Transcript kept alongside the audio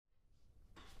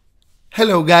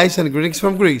Hello guys and greetings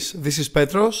from Greece. This is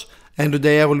Petros and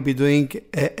today I will be doing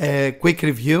a quick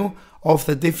review of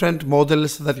the different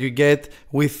models that you get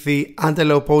with the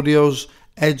Antelope Audio's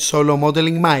Edge Solo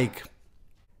modeling mic.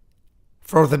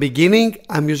 For the beginning,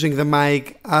 I'm using the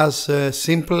mic as a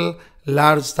simple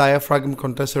large diaphragm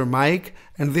condenser mic,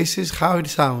 and this is how it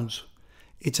sounds.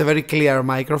 It's a very clear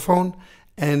microphone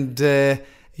and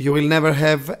you will never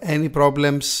have any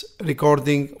problems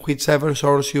recording whichever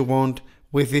source you want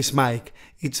with this mic.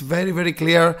 It's very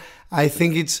clear. I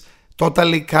think it's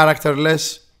totally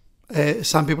characterless.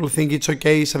 Some people think it's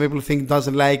okay, some people think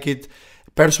doesn't like it.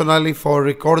 Personally, for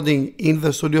recording in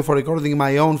the studio, for recording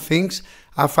my own things,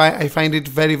 I find it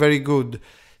very good.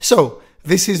 So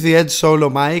this is the Edge Solo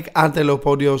mic, Antelope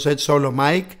Audio's Edge Solo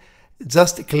mic,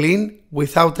 just clean,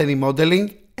 without any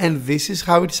modeling, and this is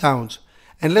how it sounds.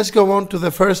 And let's go on to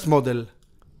the first model.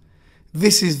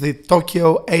 This is the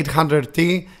Tokyo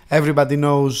 800T. Everybody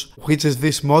knows which is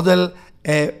this model,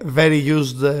 a very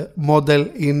used model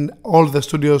in all the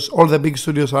studios, all the big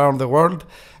studios around the world.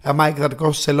 A mic that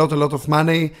costs a lot of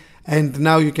money, and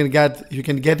now you can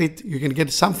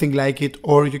get something like it,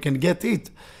 or you can get it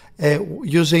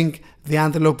using the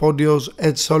Antelope Audio's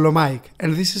Edge Solo mic.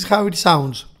 And this is how it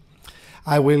sounds.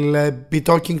 I will be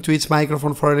talking to each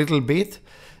microphone for a little bit,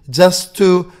 just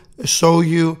to show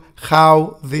you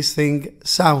how this thing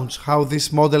sounds, how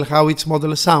each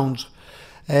model sounds.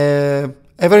 A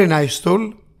very nice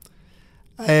tool.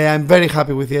 I'm very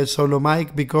happy with the Edge Solo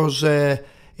mic because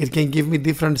it can give me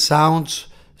different sounds,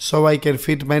 so I can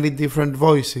fit many different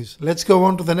voices. Let's go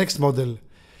on to the next model,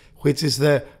 which is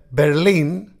the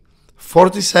Berlin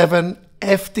 47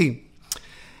 FT.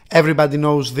 Everybody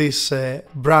knows this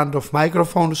brand of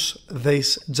microphones,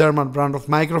 this German brand of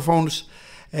microphones.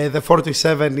 The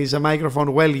 47 is a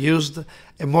microphone well used,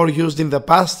 more used in the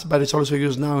past, but it's also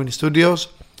used now in studios.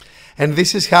 And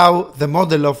this is how the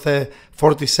model of the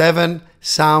 47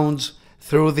 sounds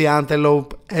through the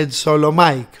Antelope Edge Solo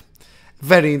mic.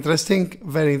 Very interesting,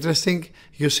 very interesting.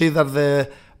 You see that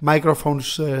the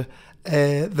microphones that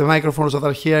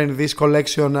are here in this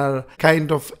collection are kind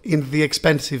of in the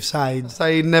expensive side.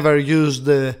 I never used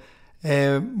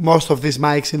most of these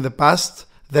mics in the past,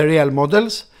 the real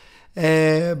models.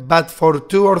 But for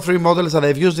 2 or 3 models that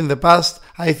I've used in the past,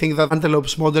 I think that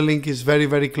Antelope's modeling is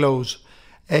very close.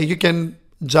 You can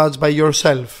judge by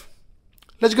yourself.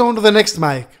 Let's go on to the next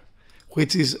mic,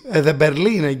 which is the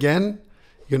Berlin again.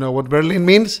 You know what Berlin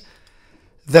means?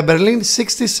 The Berlin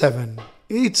 67.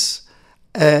 It's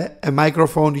a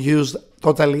microphone used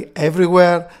totally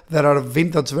everywhere. There are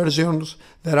vintage versions,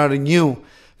 there are new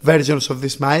versions of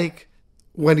this mic.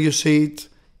 When you see it,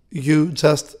 you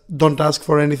just don't ask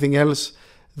for anything else.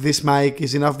 This mic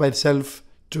is enough by itself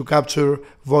to capture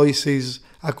voices,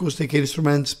 acoustic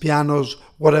instruments, pianos,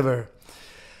 whatever.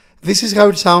 This is how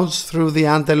it sounds through the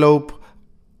Antelope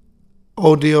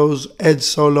Audio's Edge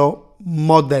Solo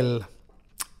model.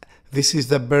 This is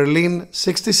the Berlin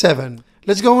 67.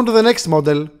 Let's go on to the next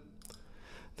model.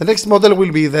 The next model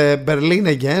will be the Berlin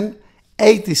again,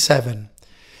 87.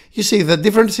 You see, the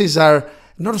differences are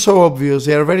not so obvious,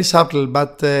 they are very subtle,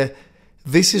 but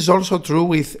this is also true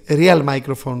with real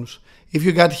microphones. If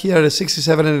you got here a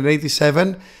 67 and an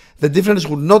 87, the difference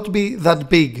would not be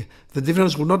that big, the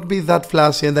difference would not be that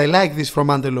flashy, and I like this from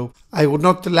Antelope. I would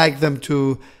not like them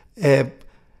to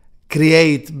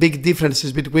create big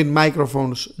differences between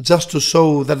microphones just to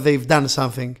show that they've done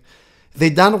something.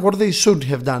 They've done what they should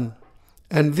have done,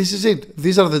 and this is it.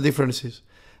 These are the differences.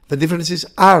 The differences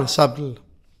are subtle.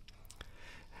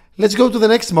 Let's go to the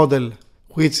next model,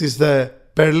 which is the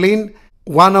Berlin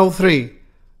 103.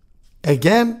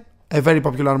 Again, a very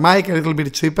popular mic, a little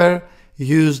bit cheaper,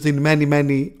 used in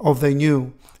many of the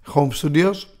new home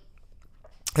studios.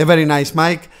 A very nice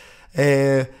mic,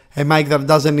 a mic that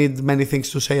doesn't need many things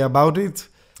to say about it.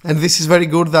 And this is very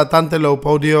good that Antelope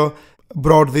Audio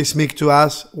brought this mic to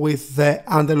us with the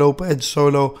Antelope Edge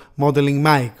Solo modeling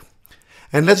mic.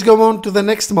 And let's go on to the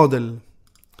next model.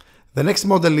 The next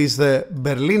model is the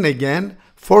Berlin again,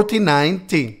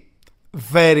 49T.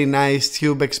 Very nice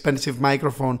tube, expensive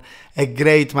microphone. A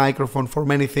great microphone for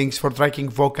many things, for tracking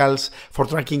vocals, for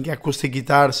tracking acoustic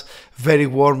guitars. Very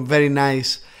warm, very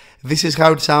nice. This is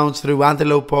how it sounds through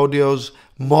Antelope Audio's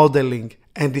modeling.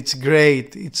 And it's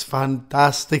great, it's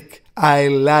fantastic. I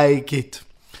like it.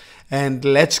 And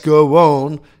let's go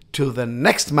on to the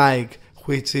next mic,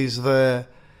 which is the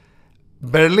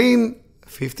Berlin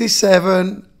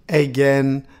 57.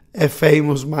 Again, a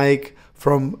famous mic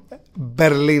from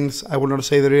Berlin's, I will not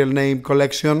say the real name,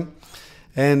 collection.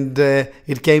 And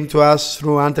it came to us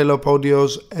through Antelope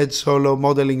Audio's Edge Solo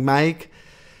modeling mic.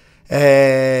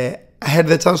 I had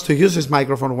the chance to use this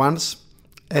microphone once.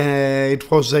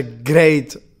 It was a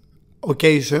great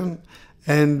occasion,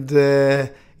 and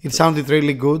it sounded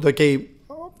really good. Okay,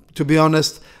 to be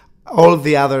honest, all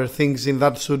the other things in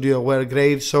that studio were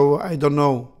great, so I don't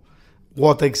know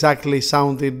what exactly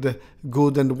sounded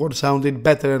good and what sounded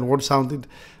better and what sounded,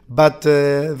 but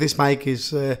this mic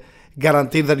is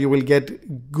guaranteed that you will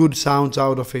get good sounds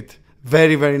out of it.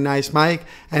 Very, very nice mic,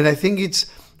 and I think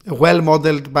it's well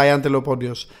modeled by Antelope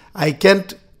Audios. I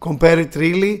can't compare it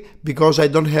really because I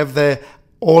don't have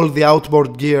all the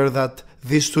outboard gear that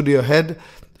this studio had,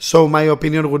 so my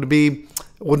opinion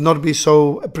would not be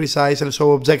so precise and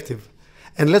so objective.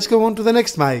 And let's go on to the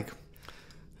next mic.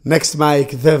 Next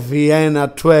mic, the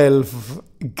Vienna 12.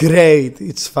 Great,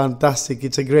 it's fantastic,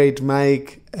 it's a great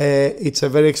mic. It's a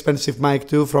very expensive mic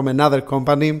too, from another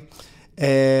company,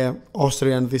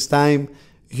 Austrian this time.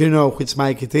 You know which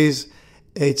mic it is.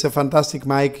 It's a fantastic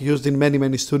mic used in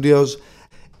many studios.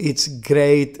 It's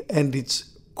great and it's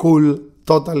cool,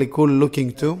 totally cool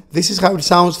looking too. This is how it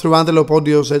sounds through Antelope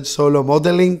Audio's Edge Solo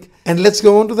modeling. And let's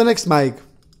go on to the next mic,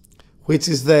 which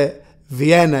is the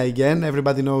Vienna again.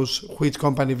 Everybody knows which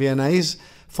company Vienna is.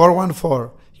 414.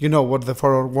 You know what the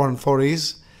 414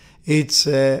 is. It's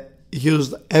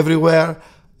used everywhere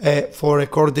for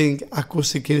recording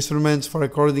acoustic instruments, for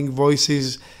recording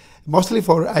voices.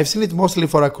 I've seen it mostly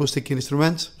for acoustic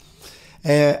instruments.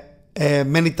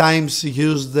 Many times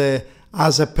used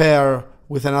as a pair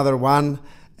with another one,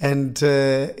 and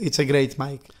it's a great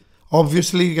mic.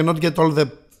 Obviously, you cannot get all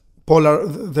the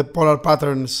polar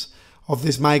patterns of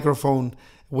this microphone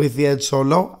with the Edge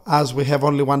Solo, as we have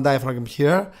only one diaphragm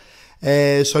here,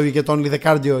 so you get only the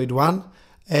cardioid one.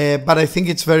 But I think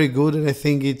it's very good, and I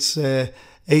think it's a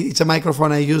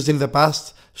microphone I used in the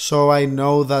past, so I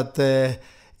know that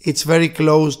it's very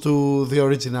close to the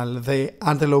original. The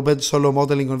Antelope Edge Solo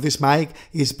modeling on this mic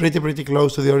is pretty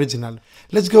close to the original.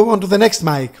 Let's go on to the next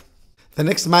mic. The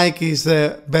next mic is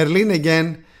the Berlin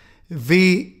again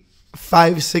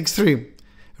V563.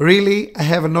 Really, I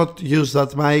have not used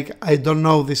that mic. I don't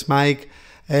know this mic,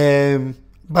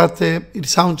 but it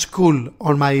sounds cool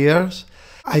on my ears.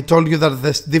 I told you that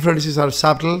the differences are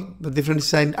subtle. The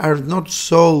differences are not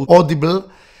so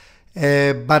audible,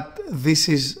 but this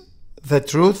is the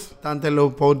truth.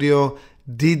 Antelope Audio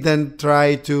didn't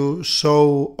try to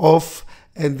show off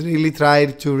and really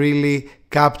tried to really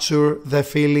capture the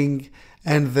feeling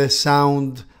and the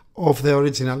sound of the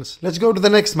originals. Let's go to the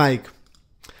next mic.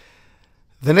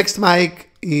 The next mic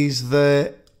is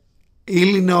the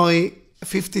Illinois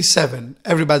 57.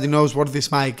 Everybody knows what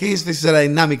this mic is. This is a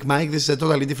dynamic mic. This is a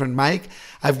totally different mic.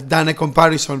 I've done a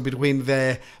comparison between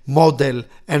the model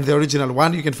and the original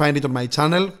one. You can find it on my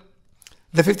channel.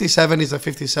 The 57 is a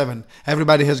 57.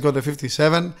 Everybody has got a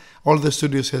 57. All the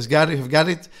studios have got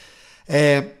it.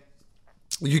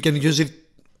 You can use it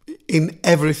in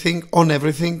everything, on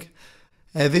everything.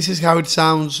 This is how it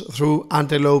sounds through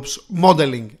Antelope's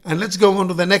modeling. And let's go on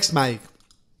to the next mic.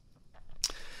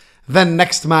 The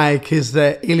next mic is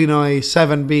the Illinois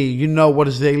 7B. You know what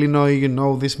is the Illinois, you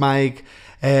know this mic.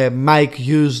 Mic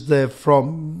used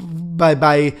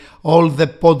by all the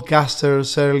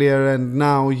podcasters earlier and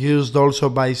now used also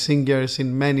by singers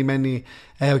in many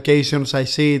occasions. I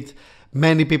see it.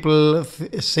 Many people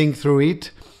sing through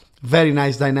it. Very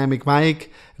nice dynamic mic.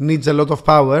 Needs a lot of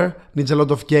power, needs a lot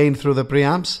of gain through the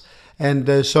preamps,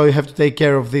 and so you have to take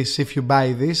care of this if you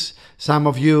buy this. Some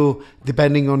of you,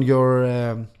 depending on your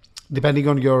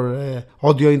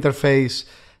audio interface,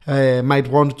 might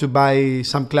want to buy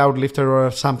some cloud lifter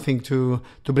or something to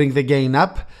bring the gain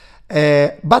up.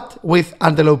 But with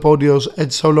Antelope Audio's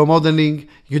Edge Solo modeling,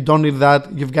 you don't need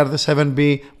that. You've got the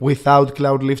 7B without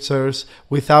cloud lifters,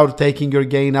 without taking your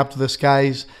gain up to the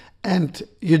skies, and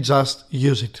you just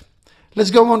use it. Let's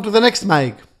go on to the next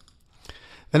mic.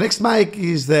 The next mic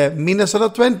is the Minnesota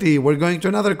 20. We're going to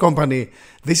another company.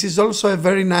 This is also a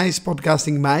very nice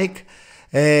podcasting mic,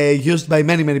 used by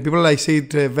many people. I see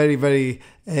it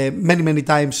many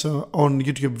times on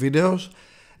YouTube videos.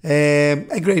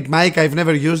 A great mic. I've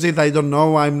never used it. I don't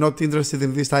know. I'm not interested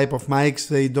in this type of mics.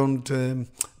 They don't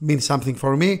mean something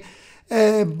for me.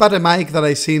 But a mic that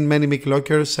I see in many mic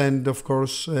lockers, and of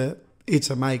course it's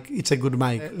a mic. It's a good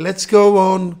mic. Let's go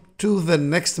on to the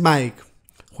next mic,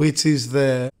 which is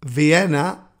the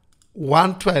Vienna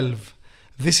 112.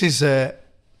 This is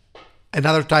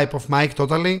another type of mic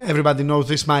totally. Everybody knows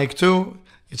this mic too.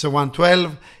 It's a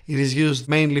 112. It is used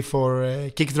mainly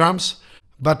for kick drums,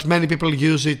 but many people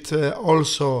use it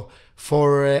also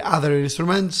for other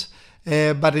instruments.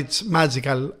 But it's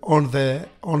magical on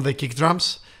the kick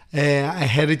drums. I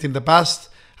heard it in the past.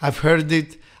 I've heard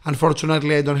it.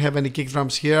 Unfortunately, I don't have any kick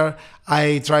drums here.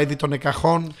 I tried it on a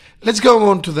cajon. Let's go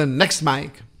on to the next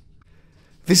mic.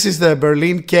 This is the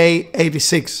Berlin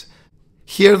K86.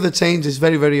 Here the change is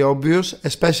very, very obvious,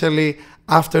 especially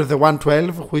after the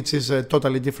 112, which is a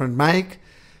totally different mic.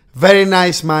 Very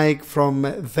nice mic from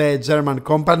the German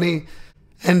company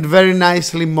and very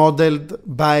nicely modeled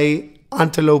by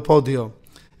Antelope Audio.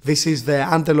 This is the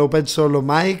Antelope Edge Solo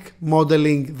mic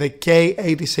modeling the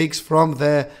K86 from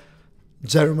the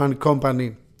German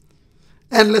company.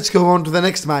 And let's go on to the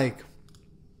next mic.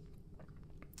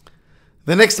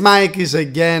 The next mic is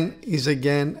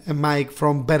again a mic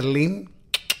from Berlin.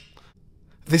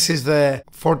 This is the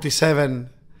 47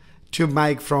 tube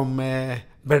mic from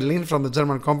Berlin, from the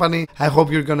German company. I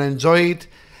hope you're gonna enjoy it.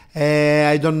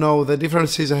 I don't know the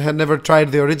differences. I have never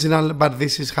tried the original, but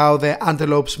this is how the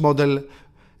Antelope's model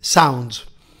sounds.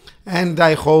 And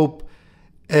I hope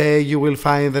you will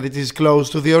find that it is close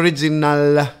to the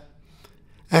original.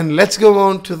 And let's go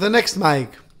on to the next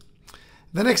mic.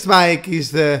 The next mic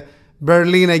is the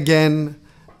Berlin again,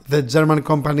 the German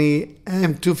company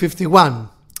M251.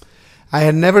 I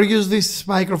had never used this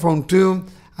microphone too.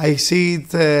 I see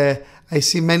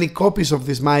many copies of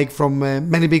this mic from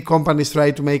many big companies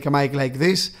try to make a mic like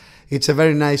this. It's a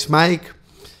very nice mic.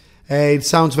 It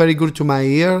sounds very good to my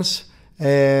ears.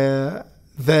 The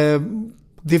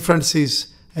difference is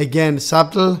again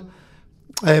subtle,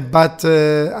 but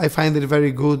I find it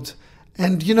very good.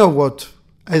 And you know what?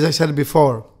 As I said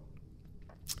before,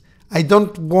 I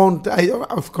don't want.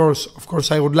 Of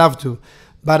course, I would love to,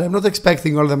 but I'm not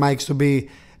expecting all the mics to be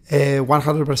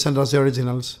 100% as the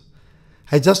originals.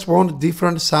 I just want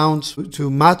different sounds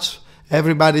to match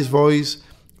everybody's voice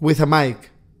with a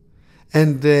mic,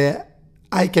 and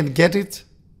I can get it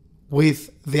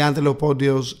with the Antelope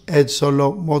Audio's Edge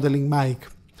Solo modeling mic.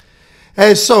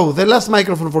 So the last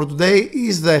microphone for today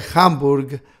is the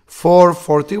Hamburg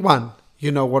 441.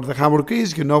 You know what the Hamburg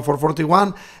is, you know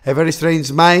 441, a very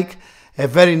strange mic, a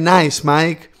very nice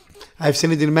mic. I've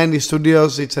seen it in many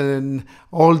studios. It's an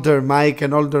older mic,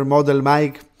 an older model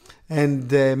mic,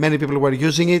 and many people were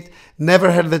using it.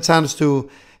 Never had the chance to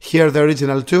hear the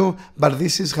original too, but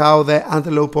this is how the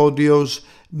Antelope Audio's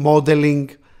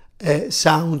modeling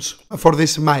sounds for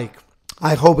this mic.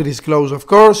 I hope it is close, of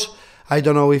course. I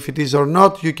don't know if it is or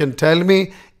not. You can tell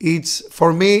me.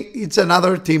 For me, it's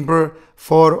another timbre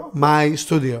for my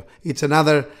studio. It's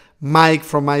another mic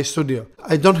from my studio.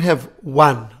 I don't have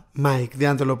one mic, the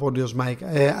Antelope Audio's mic.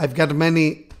 I've got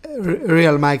many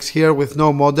real mics here with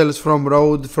no models, from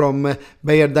Rode, from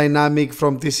Bayer Dynamic,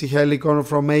 from TC Helicon,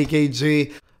 from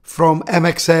AKG, from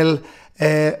MXL.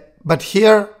 But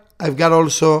here I've got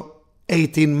also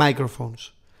 18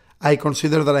 microphones. I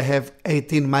consider that I have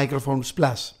 18 microphones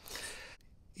plus.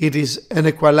 It is an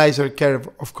equalizer curve,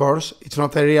 of course. It's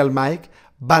not a real mic,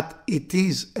 but it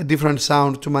is a different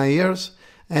sound to my ears,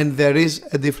 and there is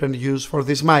a different use for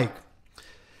this mic.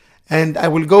 And I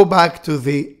will go back to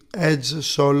the Edge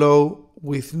Solo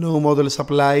with no models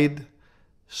applied,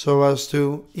 so as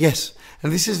to, yes,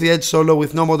 and this is the Edge Solo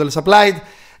with no models applied,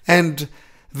 and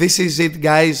this is it,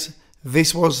 guys.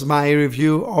 This was my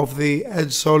review of the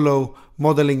Edge Solo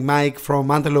modeling mic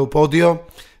from Antelope Audio.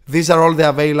 These are all the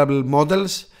available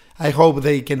models. I hope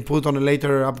they can put on a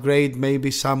later upgrade maybe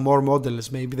some more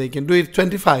models. Maybe they can do it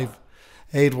 25.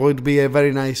 It would be a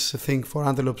very nice thing for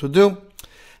Antelope to do.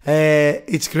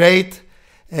 It's great.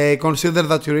 Consider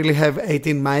that you really have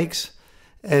 18 mics,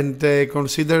 and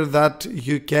consider that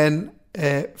you can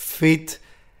fit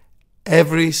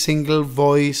every single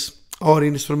voice or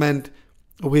instrument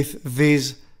with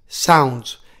these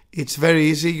sounds. It's very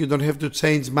easy. You don't have to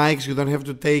change mics. You don't have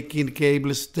to take in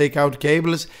cables, take out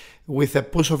cables. With a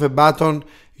push of a button,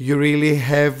 you really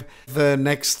have the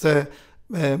next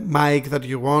mic that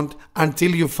you want,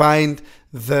 until you find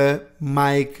the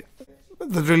mic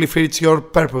that really fits your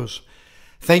purpose.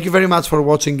 Thank you very much for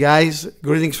watching, guys.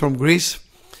 Greetings from Greece.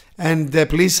 And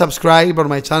please subscribe on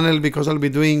my channel, because I'll be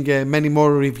doing many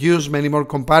more reviews, many more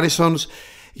comparisons.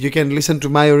 You can listen to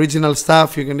my original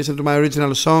stuff, you can listen to my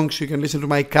original songs, you can listen to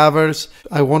my covers.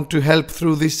 I want to help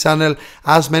through this channel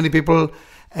as many people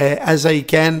as I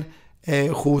can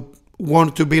who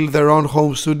want to build their own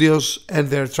home studios, and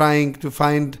they're trying to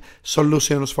find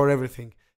solutions for everything.